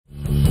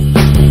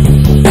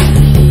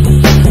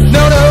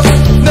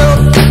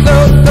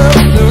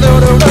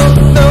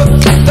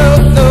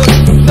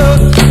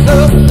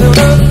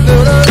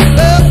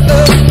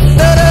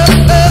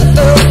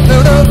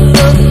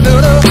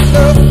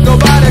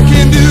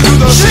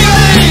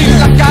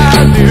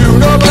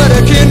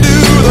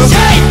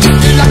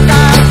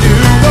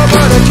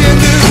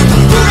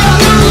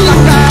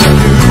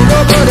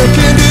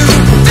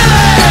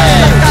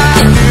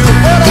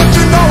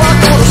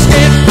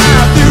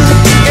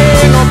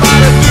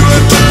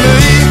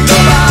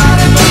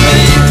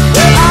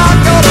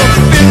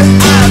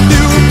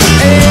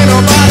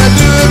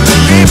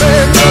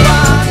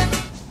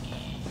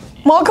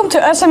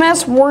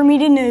SMS War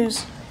Media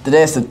News.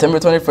 Today is September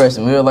 21st,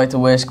 and we would like to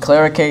wish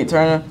Clara Kate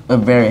Turner a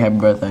very happy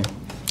birthday.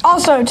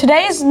 Also,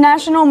 today is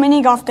National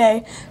Mini Golf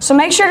Day, so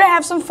make sure to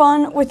have some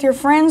fun with your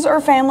friends or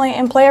family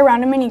and play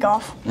around in mini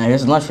golf. Now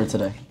here's lunch for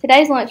today.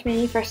 Today's lunch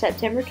menu for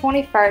September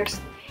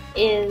 21st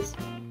is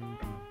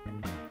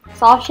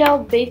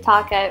soft-shell beef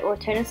taco or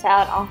tuna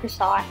salad en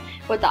croissant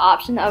with the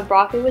option of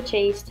broccoli with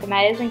cheese,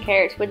 tomatoes and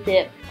carrots with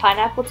dip,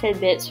 pineapple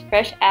tidbits,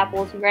 fresh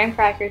apples, graham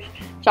crackers,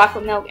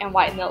 chocolate milk, and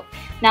white milk.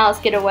 Now let's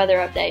get a weather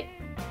update.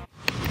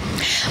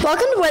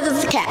 Welcome to Weather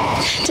with the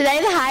Cat.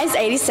 Today the high is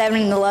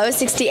 87 and the low is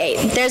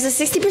 68. There's a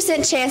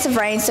 60% chance of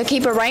rain, so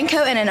keep a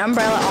raincoat and an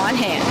umbrella on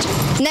hand.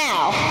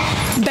 Now,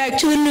 back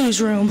to the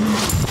newsroom.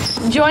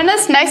 Join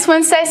us next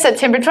Wednesday,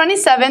 September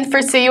 27th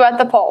for See You at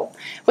the Pole.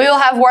 We will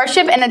have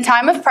worship and a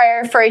time of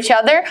prayer for each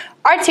other,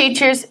 our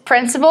teachers,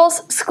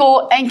 principals,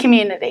 school, and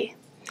community.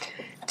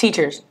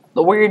 Teachers,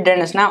 the Warrior Den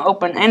is now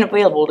open and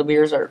available to be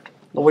reserved.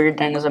 The Warrior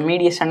Den is a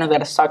media center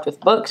that is stocked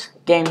with books,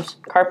 games,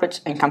 carpets,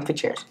 and comfy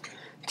chairs.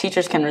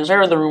 Teachers can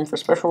reserve the room for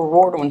special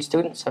reward when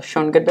students have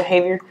shown good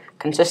behavior,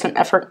 consistent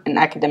effort, and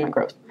academic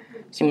growth.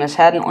 See Ms.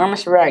 Haddon or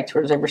Mr. Ragg to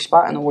reserve your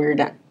spot in the Warrior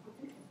Den.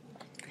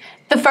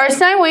 The first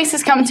 9 weeks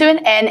has come to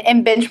an end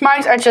and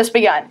benchmarks are just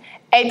begun.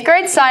 8th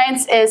grade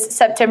science is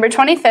September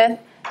 25th,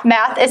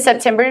 math is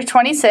September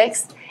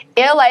 26th,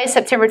 ELA is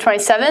September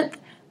 27th,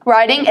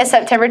 writing is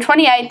September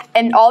 28th,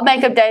 and all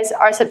makeup days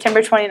are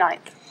September 29th.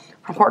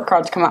 Report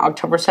cards come out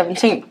October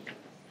 17th.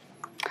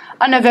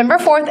 On November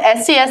 4th,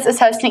 SCS is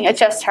hosting a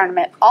chess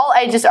tournament. All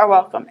ages are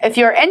welcome. If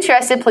you are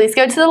interested, please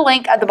go to the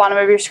link at the bottom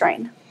of your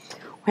screen.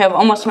 We have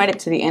almost made it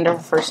to the end of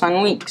the first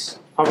 9 weeks.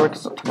 Our work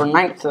is October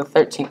 9th to the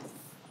 13th.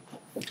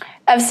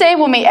 FCA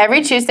will meet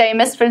every Tuesday in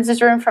Miss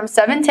Fritz's room from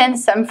 7:10 to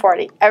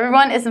 7:40.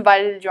 Everyone is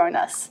invited to join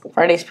us.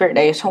 Friday Spirit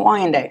Day is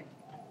Hawaiian Day.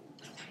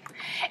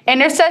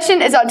 Intercession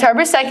is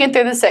October 2nd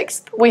through the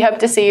 6th. We hope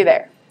to see you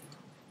there.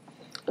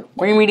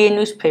 Warrior Media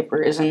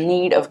newspaper is in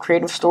need of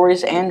creative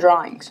stories and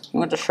drawings. We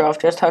want to show off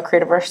just how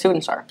creative our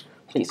students are.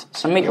 Please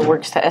submit your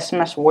works to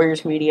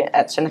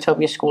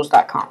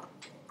smswarriorsmedia@senatobiaschools.com.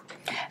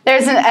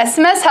 There's an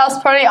SMS house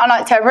party on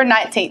October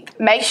 19th.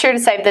 Make sure to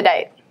save the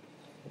date.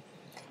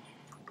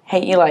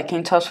 Hey Eli, can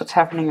you tell us what's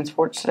happening in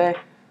sports today?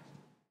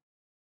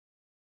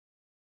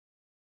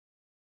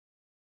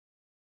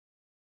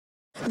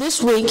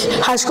 This week,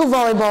 high school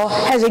volleyball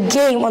has a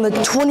game on the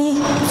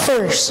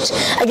 21st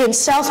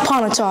against South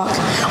Pontotoc.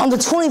 On the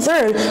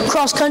 23rd,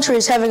 cross country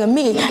is having a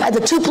meet at the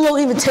Tupelo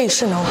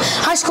Invitational.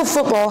 High school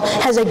football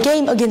has a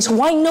game against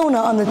Winona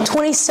on the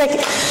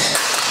 22nd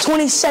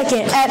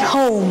at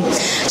home.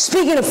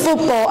 Speaking of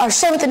football, our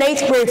 7th and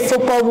 8th grade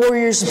football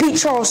Warriors beat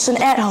Charleston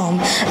at home.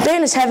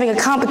 Band is having a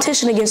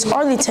competition against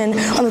Arlington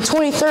on the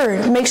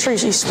 23rd. Make sure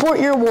you support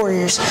your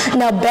Warriors.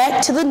 Now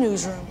back to the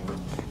newsroom.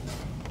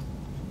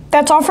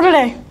 That's all for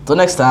today. Till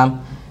next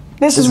time,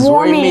 This is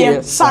War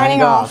Media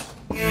signing off.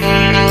 No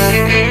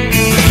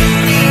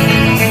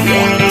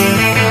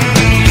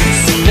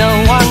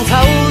one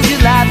told you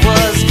life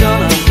was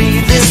gonna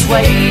be this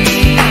way.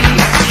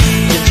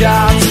 Your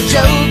job